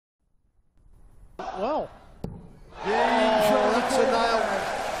Well. Oh, that's a nail.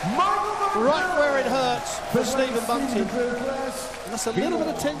 Right where it hurts for Stephen Bunting. And that's a little bit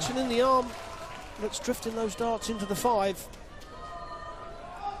of tension in the arm that's drifting those darts into the 5.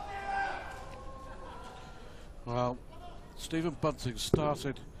 Well, Stephen Bunting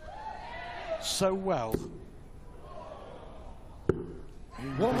started so well.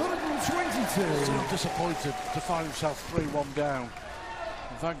 122. So disappointed to find himself 3-1 down.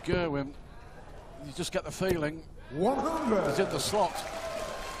 Van Gerwen, you just get the feeling 100. he's in the slot.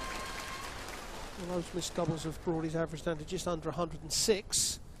 Well, those missed doubles have brought his average down to just under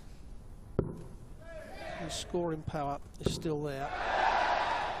 106. His scoring power is still there.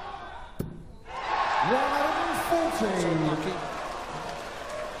 140. Unlucky.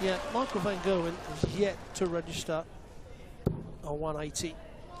 Yeah, Michael Van Gerwen is yet to register a 180.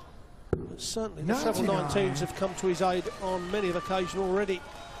 But certainly the treble 19s have come to his aid on many of occasions already.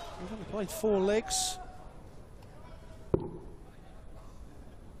 He's only played 4 legs.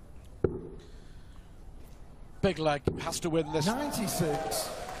 Big leg, has to win this. 96.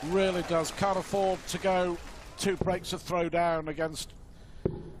 Really does. Can't afford to go 2 breaks of throw down against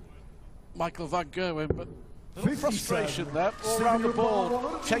Michael Van Gerwen, but a little frustration there all around the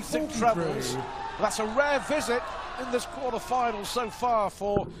board, chasing trebles. That's a rare visit in this quarter-final so far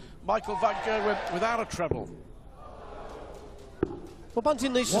for Michael Van Gerwen without a treble. Well,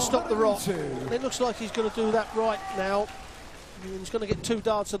 Bunting needs to stop the rock. It looks like he's going to do that right now. He's going to get 2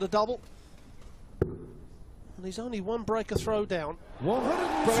 darts at a double. And he's only 1 breaker throw down.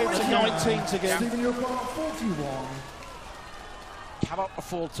 Brilliant to 19s again. Stephen, you've got 41. Cannot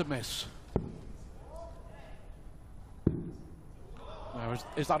afford to miss. No,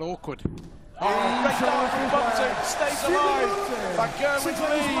 is that awkward? Oh, great dart from Bunting, stays alive. Van Gerwen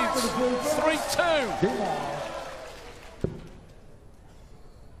leads 3-2.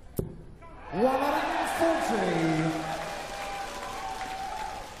 140.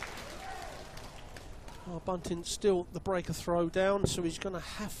 Oh, Bunting's still the breaker throw down, so he's going to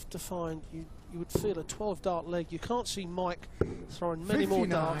have to find, you would feel, a 12-dart leg. You can't see Mike throwing many 59. more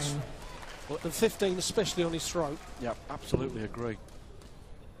darts than 15, especially on his throat. Yeah, absolutely agree.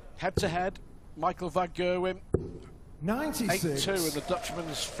 Head-to-head, Michael Van Gerwen, 96. 8-2 in the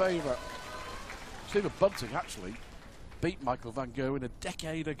Dutchman's favour. Stephen Bunting actually beat Michael Van Gerwen a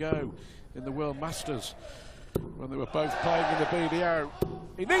decade ago in the World Masters when they were both playing in the BDO.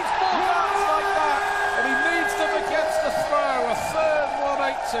 He needs more darts like that, and he needs them against the throw. A third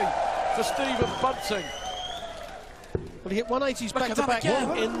 180 for Stephen Bunting. Well, he hit 180s back-to-back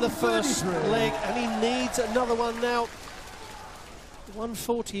in the first leg, and he needs another one now.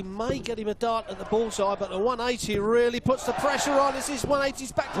 140 may get him a dart at the bullseye, but the 180 really puts the pressure on. This is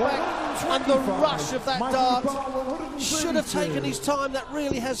 180s back-to-back, and the rush of that dart should have taken his time. That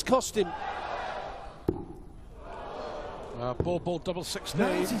really has cost him. Ball double 16.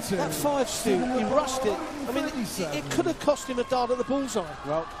 That 5 still, he rushed it. I mean, it could have cost him a dart at the bullseye.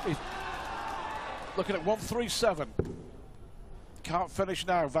 Well, he's looking at 137. Can't finish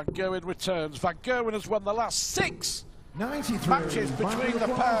now. Van Gerwen returns. Van Gerwen has won the last 6 matches between the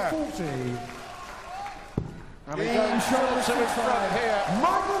pair. 40. And he goes to in front here.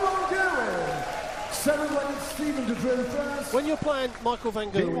 Michael Van Gerwen. 7-legged Stephen to drill first. When you're playing Michael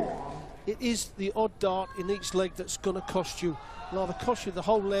Van Gerwen, it is the odd dart in each leg that's going to cost you. It'll either cost you the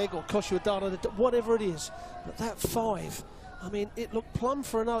whole leg or cost you a dart, whatever it is. But that 5, I mean, it looked plumb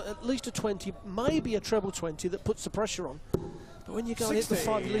for another, at least a 20, maybe a treble 20 that puts the pressure on. But when you go and hit the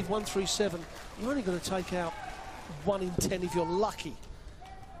 5, you leave 137, you're only going to take out 1 in 10 if you're lucky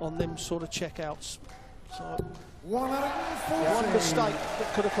on them sort of checkouts. So, 140. one mistake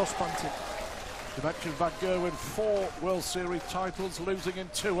that could have cost Bunting. You mentioned Van Gerwen, 4 World Series titles, losing in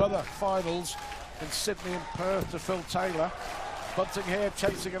 2 other finals in Sydney and Perth to Phil Taylor. Bunting here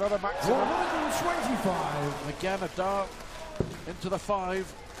chasing another maximum. 125. And again a dart into the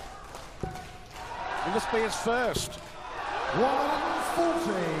 5. It must be his first.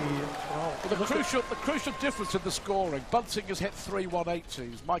 140. Well, the crucial difference in the scoring, Bunting has hit 3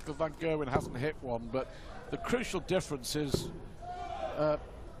 180s. Michael Van Gerwen hasn't hit one, but the crucial difference is Van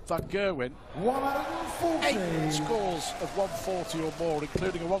Gerwen, 8 scores of 140 or more,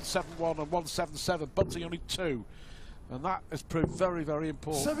 including a 171 and 177. Bunting only 2, and that has proved very, very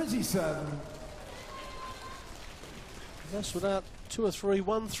important. 77. That's without 2 or 3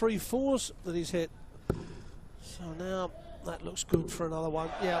 1-3-4s that he's hit. So now that looks good for another one.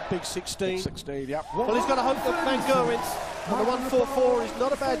 Yeah, big 16. Big 16, yeah. Well, he's got to hope that Van Gerwen on the 144 is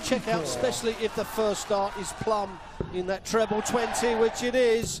not a bad checkout, especially if the first start is plumb in that treble 20, which it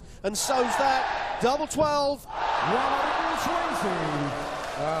is, and so's that double 12.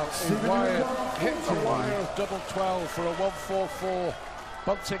 120. Well, he hit the wire of double 12 for a 144.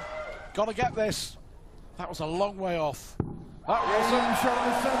 Bunting, got to get this. That was a long way off. That wasn't.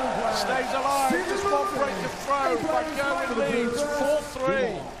 Stays alive. Just one break of throw. Van Gerwen leads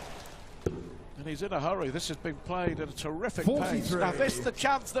 4-3. And he's in a hurry. This has been played at a terrific pace. Now this is the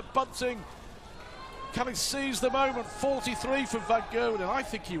chance that Bunting, can he seize the moment? 43 from Van Gerwen, and I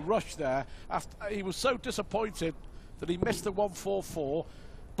think he rushed there. After he was so disappointed that he missed the 144.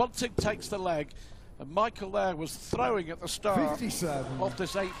 Bunting takes the leg, and Michael there was throwing at the start 57. Of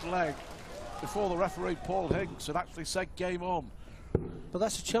this 8th leg before the referee Paul Hinks had actually said game on. But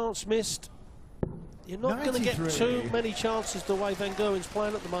that's a chance missed. You're not going to get too many chances the way Van Gerwen's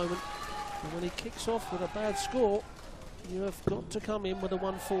playing at the moment. And when he kicks off with a bad score, you have got to come in with a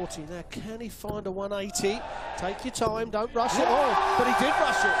 140. Now, can he find a 180? Take your time, don't rush it. Oh, but he did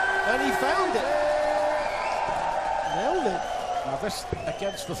rush it, and he found it. Nailed it. Now this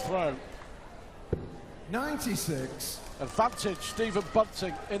against the throw. 96. Advantage Stephen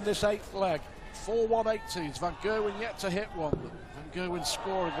Bunting in this 8th leg. 4 180s. Van Gerwen yet to hit one. Van Gerwen's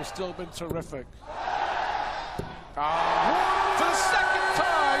scoring has still been terrific. For the second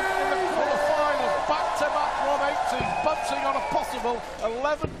time in the quarter-final, back-to-back 180s. Bunting on a possible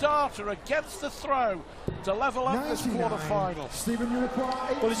 11-darter against the throw to level up this quarter-final.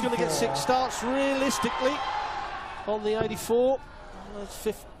 Well, he's going to get 6 starts realistically on the 84.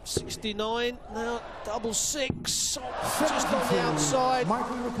 69 now, double 6 just on the outside. On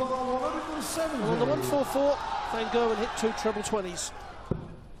the 144, Van Gerwen hit 2 treble 20s.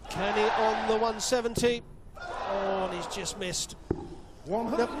 Can he on the 170? Oh, and he's just missed.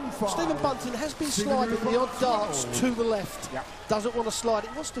 Now, Stephen Bunting has been sliding the odd darts to the left. Doesn't want to slide it.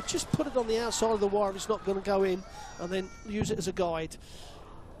 He wants to just put it on the outside of the wire. It's not going to go in, and then use it as a guide.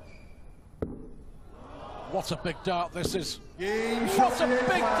 What a big dart this is. What a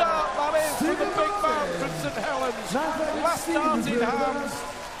big dart that is for the big man from St Helens. Last dart in hand.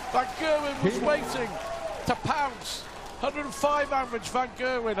 Van Gerwen was waiting to pounce. 105 average Van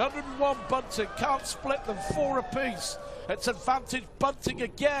Gerwen, 101 Bunting. Can't split them, 4 apiece. It's advantage Bunting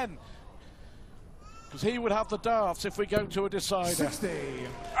again, because he would have the darts if we go to a decider. 60.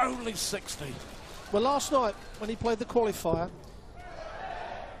 Only 60. Well, last night when he played the qualifier,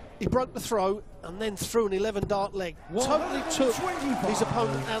 he broke the throw and then threw an 11-dart leg. Totally took his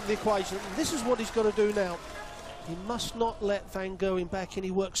opponent out of the equation. And this is what he's got to do now. He must not let Van Gerwen back in.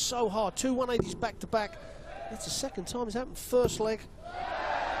 He works so hard. 2 180s back-to-back. It's the second time it's happened. First leg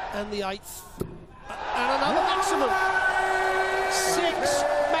and the 8th. And another maximum. 6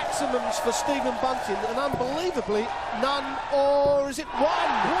 maximums for Stephen Bunting. And unbelievably, none, or is it 1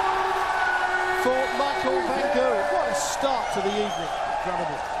 for Michael Van Gerwen. What a start to the evening.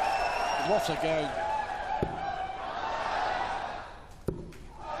 Incredible. What a game.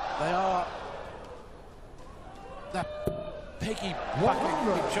 They're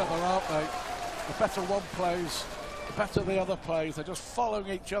piggybacking each other, aren't they? The better one plays, the better the other plays. They're just following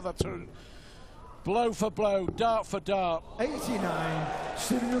each other to blow for blow, dart for dart. 89,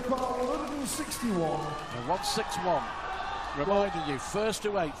 Stephen Bunting 161. And 161, reminding you, first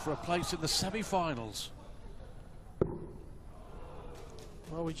to 8 for a place in the semi-finals.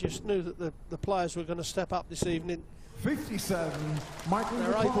 Well, we just knew that the players were going to step up this evening. 57, Michael.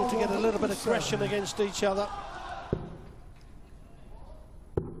 They're able to get a little bit of aggression against each other.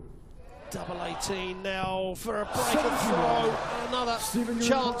 Double 18 now for a break of throw. Another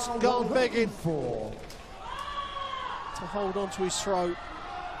chance gone begging to hold on to his throw.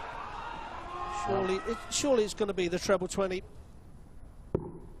 Surely it's going to be the treble 20.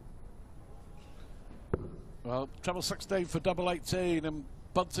 Well, treble 16 for double 18, and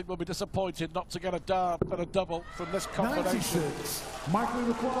Bunting will be disappointed not to get a dart and a double from this combination. 96, Michael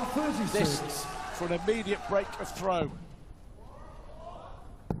require 36. This for an immediate break of throw.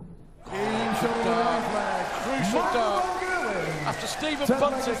 Crucial dart. After Stephen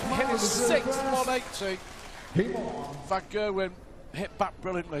Bunting hit his 6th 180, Van Gerwen hit back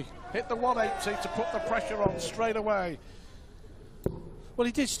brilliantly. Hit the 180 to put the pressure on straight away. Well,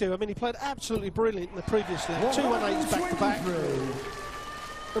 he did, Stu. I mean, he played absolutely brilliant in the previous leg. 2 180s back-to-back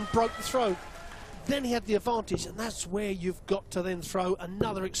and broke the throw. Then he had the advantage, and that's where you've got to then throw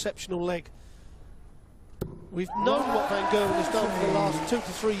another exceptional leg. We've known what Van Gerwen has done for the last 2 to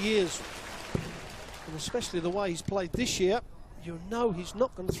 3 years, and especially the way he's played this year. You know he's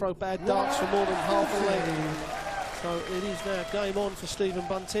not going to throw bad darts for more than half a leg. So it is now game on for Stephen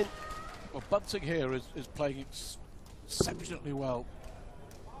Bunting. Well, Bunting here is playing exceptionally well.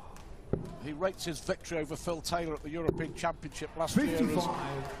 He rates his victory over Phil Taylor at the European Championship last year as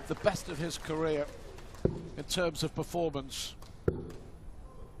the best of his career in terms of performance.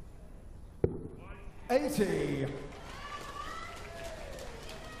 80.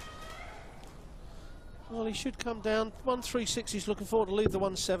 Well, he should come down. 136, he's looking forward to leave the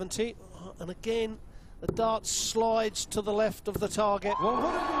 170. And again, the dart slides to the left of the target.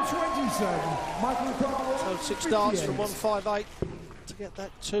 127. Michael Carl. So 6 darts from 158 to get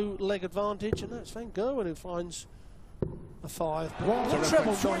that 2-leg advantage. And that's Van Gerwen who finds a 5. The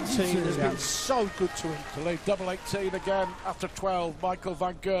treble 19 has been so good to him. To lead double 18 again after 12. Michael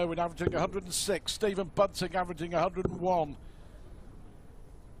Van Gerwen averaging 106. Stephen Bunting averaging 101.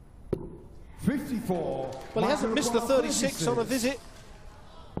 54. Well, he hasn't missed the 36 on a visit.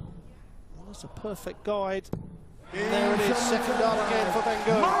 Well, that's a perfect guide. And there it is, second dart again for Van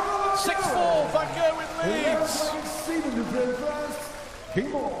Gerwen. 6-4, Van Gerwen leads. Stephen to play first.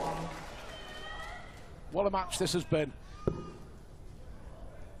 Keep on. What a match this has been.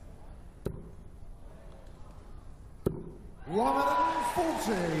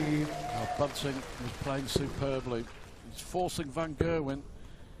 $140. Bunting was playing superbly. He's forcing Van Gerwen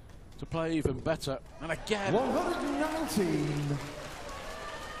to play even better. And again, 119. Now,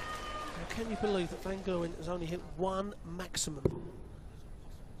 can you believe that Van Gerwen has only hit 1 maximum?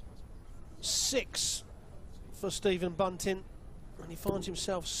 6 for Stephen Bunting, and he finds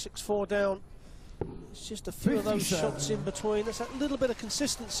himself 6-4 down. It's just a few of those shots in between. There's that little bit of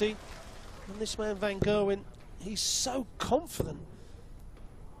consistency. And this man Van Gerwen, he's so confident.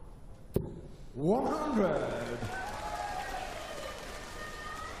 100.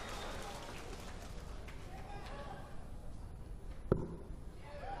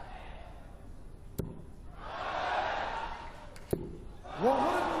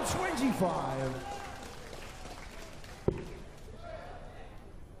 $125.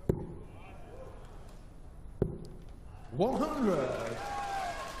 $100.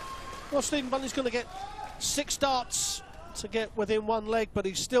 Well, Stephen Bunting's going to get 6 darts to get within 1 leg, but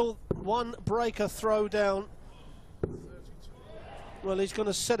he's still 1 breaker throw down. Well, he's going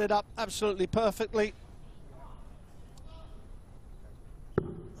to set it up absolutely perfectly.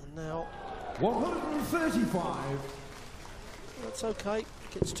 And now 135. that's okay.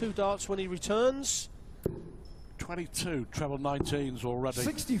 Gets 2 darts when he returns. 22 treble 19s already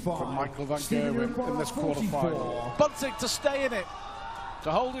 65. from Michael Van Stephen Gerwen in this quarter-final. Bunting to stay in it,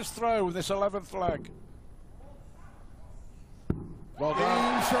 to hold his throw with this 11th leg. Well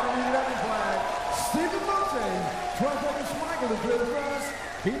done. Shot on the 11th leg. Stephen Bunting. 12 points Michael to play the first.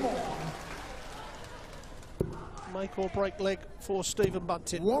 Keep on. Make or break leg for Stephen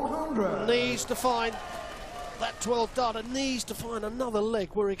Bunting. 100. Needs to find that 12 darter, needs to find another leg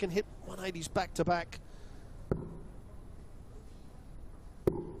where he can hit 180s back to back.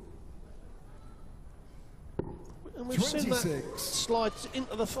 And we've seen that slide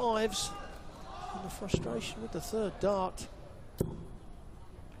into the 5s. And the frustration with the 3rd dart.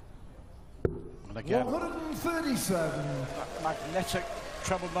 And again, 137. that magnetic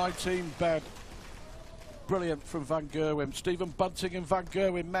treble 19 bed. Brilliant from Van Gerwen. Stephen Bunting and Van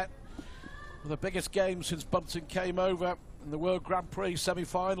Gerwen met for the biggest game since Bunting came over in the World Grand Prix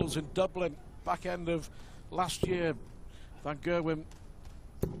semi-finals in Dublin, back end of last year. Van Gerwen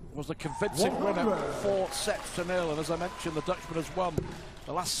was the convincing winner, 4-0, and as I mentioned, the Dutchman has won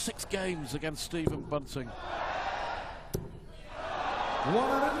the last 6 games against Stephen Bunting.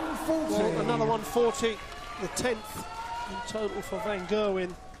 140. Well, another 140, the 10th in total for Van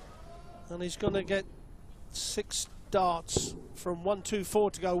Gerwen, and he's going to get 6 darts from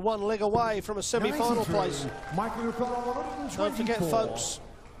 124 to go 1 leg away from a semi-final place. Don't forget, folks,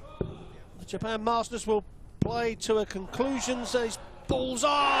 the Japan Masters will play to a conclusion. So he's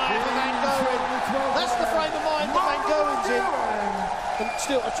bullseye for Van Gerwen. That's the frame of mind that Van Gerwen's in. And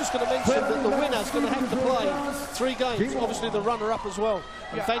still, I'm just going to mention that the winner's going to have to play 3 games. Obviously, the runner-up as well.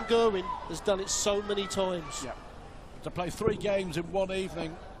 And Van Gerwen has done it so many times. Yeah. To play 3 games in 1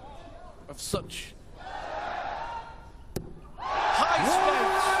 evening of such high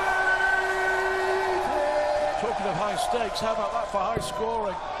stakes. Talking of high stakes, how about that for high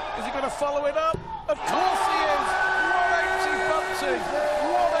scoring? Is he going to follow it up? Of course he is! 180 Bunting,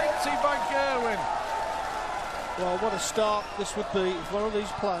 180 Van Gerwen. Well, what a start this would be if one of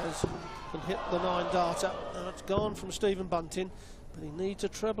these players can hit the 9 darter. Now it's gone from Stephen Bunting, but he needs a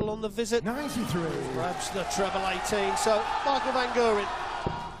treble on the visit. 93. Grabs the treble 18. So Michael Van Gerwen.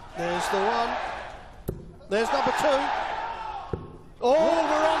 There's the 1. There's number 2. Oh,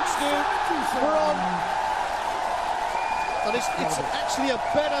 we're on, Stu. We're on. And it's actually a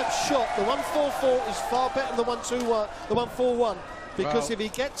better shot. The 144 is far better than the 121, the 141. Because if he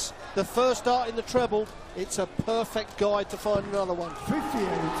gets the first dart in the treble, it's a perfect guide to find another one. 58.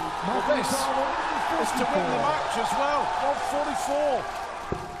 Well, this is to win the match as well. 144.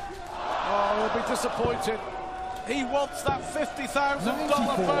 Oh, he'll be disappointed. He wants that $50,000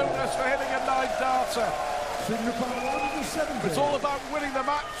 94. bonus for hitting a 9-darter. Signify 170. It's all about winning the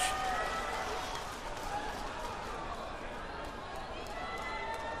match.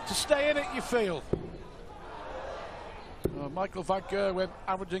 To stay in it, you feel. Michael van Gerwen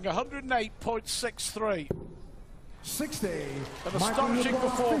averaging 108.63. 60. An astonishing Michael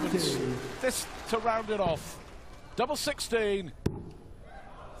performance. 50. This to round it off. Double 16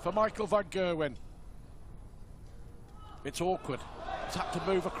 for Michael van Gerwen. It's awkward. It's had to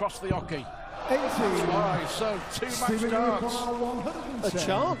move across the hockey. 80. Why? So 2 match darts. A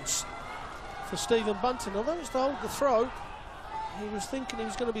chance for Stephen Bunting. Although it's to hold the throw, he was thinking he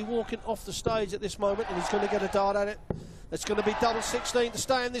was going to be walking off the stage at this moment, and he's going to get a dart at it. It's going to be double 16 to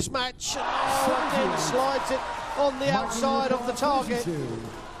stay in this match. And again slides it on the outside of the target.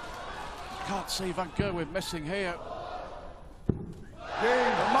 Can't see Van Gerwen missing here.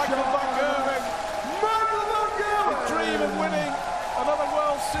 Michael Van Gerwen, the dream of winning another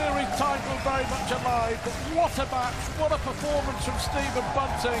World Series title very much alive. But what a match, what a performance from Stephen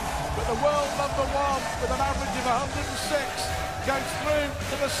Bunting. But the world #1 with an average of 106 goes through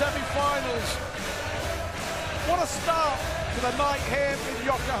to the semi-finals. What a start to the night here in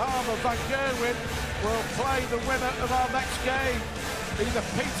Yokohama. Van Gerwen will play the winner of our next game, either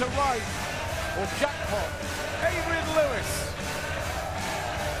Peter Wright or jackpot Adrian Lewis.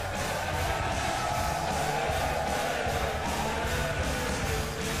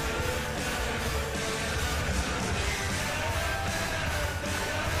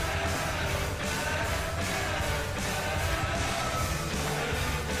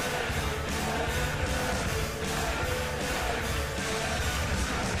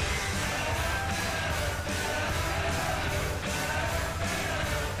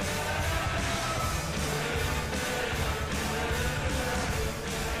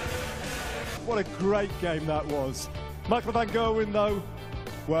 What a great game that was. Michael van Gerwen, though,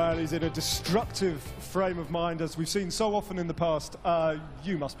 well, he's in a destructive frame of mind, as we've seen so often in the past.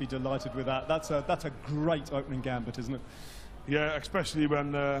 You must be delighted with that. That's a great opening gambit, isn't it? Yeah, especially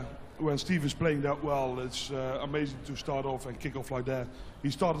when Steve is playing that well. It's amazing to start off and kick off like that. He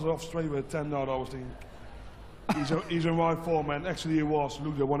started off straight with 10 out. I was thinking he's in right form, and actually he was.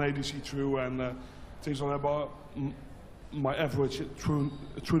 Look, the 180 see through and things like that. But my average through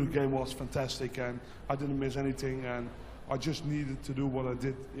the game was fantastic, and I didn't miss anything, and I just needed to do what I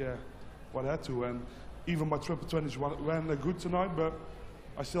did, what I had to. And even my triple 20s ran good tonight, but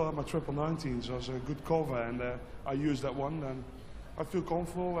I still have my triple 19s, so it's a good cover, and I used that one, and I feel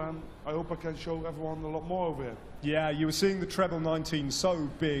comfortable, and I hope I can show everyone a lot more over here. Yeah, you were seeing the treble 19 so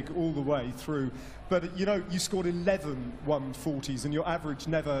big all the way through, but you know, you scored 11 140s, and your average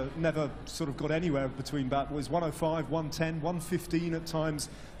never sort of got anywhere between that. Was 105, 110, 115 at times.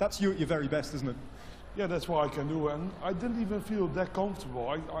 That's you at your very best, isn't it? Yeah, that's what I can do, and I didn't even feel that comfortable.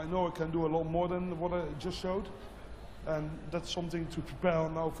 I know I can do a lot more than what I just showed, and that's something to prepare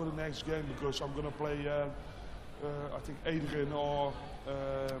now for the next game, because I'm going to play, I think, Adrian or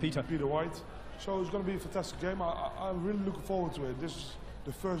Peter White. So it's going to be a fantastic game. I'm really looking forward to it. This is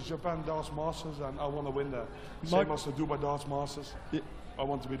the first Japan Darts Masters, and I want to win that. Same as I do by Darts Masters. Yeah. I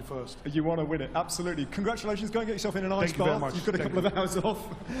want to be the first. You want to win it, absolutely. Congratulations. Go and get yourself in an ice bath. Thank you very much. You've got a couple of hours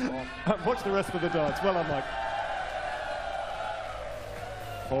off. Watch the rest of the darts. Well done, Mike.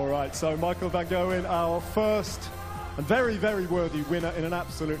 All right, so Michael van Gerwen, our first and very, very worthy winner in an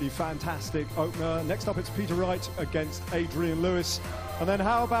absolutely fantastic opener. Next up, it's Peter Wright against Adrian Lewis. And then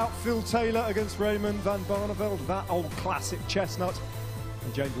how about Phil Taylor against Raymond van Barneveld, that old classic chestnut.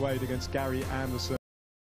 And James Wade against Gary Anderson.